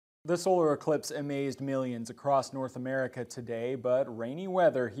The solar eclipse amazed millions across North America today, but rainy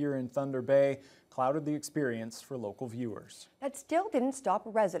weather here in Thunder Bay clouded the experience for local viewers. That still didn't stop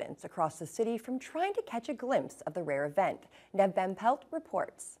residents across the city from trying to catch a glimpse of the rare event. Nev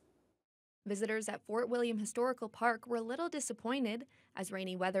reports. Visitors at Fort William Historical Park were a little disappointed as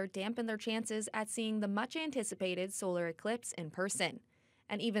rainy weather dampened their chances at seeing the much-anticipated solar eclipse in person.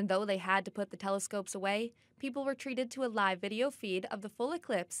 And even though they had to put the telescopes away, people were treated to a live video feed of the full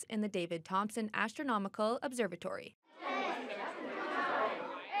eclipse in the David Thompson Astronomical Observatory. 10, 9, 8,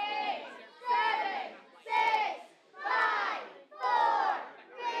 7, 6, 5, 4,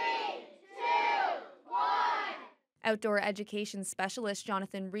 3, 2, 1. Outdoor education specialist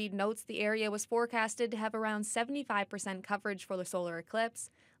Jonathan Reed notes the area was forecasted to have around 75% coverage for the solar eclipse,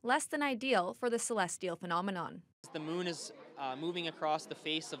 less than ideal for the celestial phenomenon. The moon is moving across the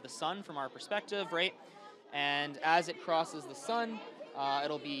face of the sun from our perspective, right? And as it crosses the sun,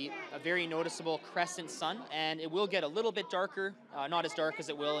 it'll be a very noticeable crescent sun, and it will get a little bit darker, not as dark as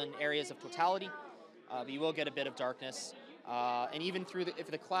it will in areas of totality, but you will get a bit of darkness. And even if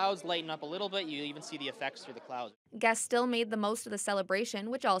the clouds lighten up a little bit, you even see the effects through the clouds. Guests still made the most of the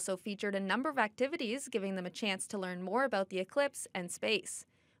celebration, which also featured a number of activities, giving them a chance to learn more about the eclipse and space.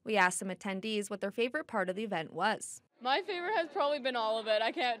 We asked some attendees what their favorite part of the event was. My favorite has probably been all of it.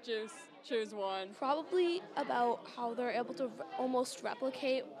 I can't choose one. Probably about how they're able to almost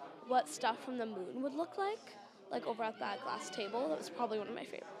replicate what stuff from the moon would look like over at that glass table. That was probably one of my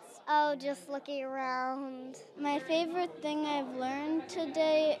favorites. Oh, just looking around. My favorite thing I've learned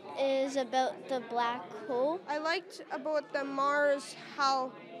today is about the black hole. I liked about the Mars,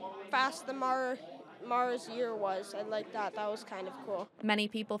 how fast the Mars year was. I liked that. That was kind of cool. Many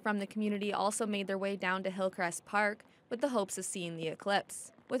people from the community also made their way down to Hillcrest Park with the hopes of seeing the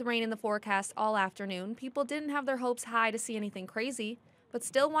eclipse. With rain in the forecast all afternoon, people didn't have their hopes high to see anything crazy, but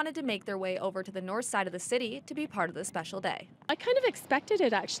still wanted to make their way over to the north side of the city to be part of the special day. I kind of expected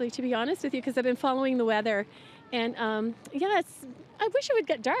it, actually, to be honest with you, because I've been following the weather. And I wish it would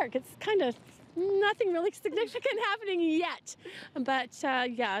get dark. It's kind of nothing really significant happening yet. But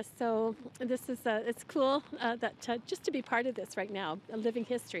so this is it's cool that just to be part of this right now, a living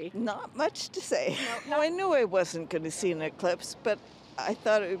history. Not much to say. No, I knew I wasn't going to see an eclipse, but I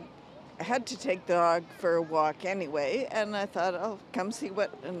thought I had to take the dog for a walk anyway, and I thought I'll come see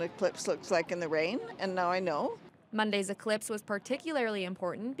what an eclipse looks like in the rain, and now I know. Monday's eclipse was particularly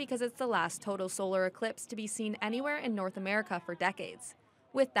important because it's the last total solar eclipse to be seen anywhere in North America for decades.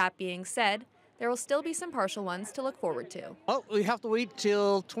 With that being said, there will still be some partial ones to look forward to. Well, we have to wait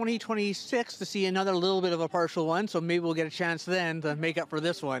till 2026 to see another little bit of a partial one, so maybe we'll get a chance then to make up for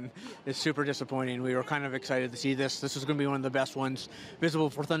this one. It's super disappointing. We were kind of excited to see this. This is going to be one of the best ones visible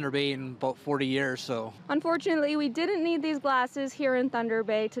for Thunder Bay in about 40 years. So, unfortunately, we didn't need these glasses here in Thunder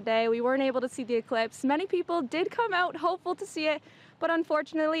Bay today. We weren't able to see the eclipse. Many people did come out hopeful to see it, but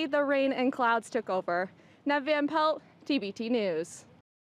unfortunately, the rain and clouds took over. Nev, TBT News.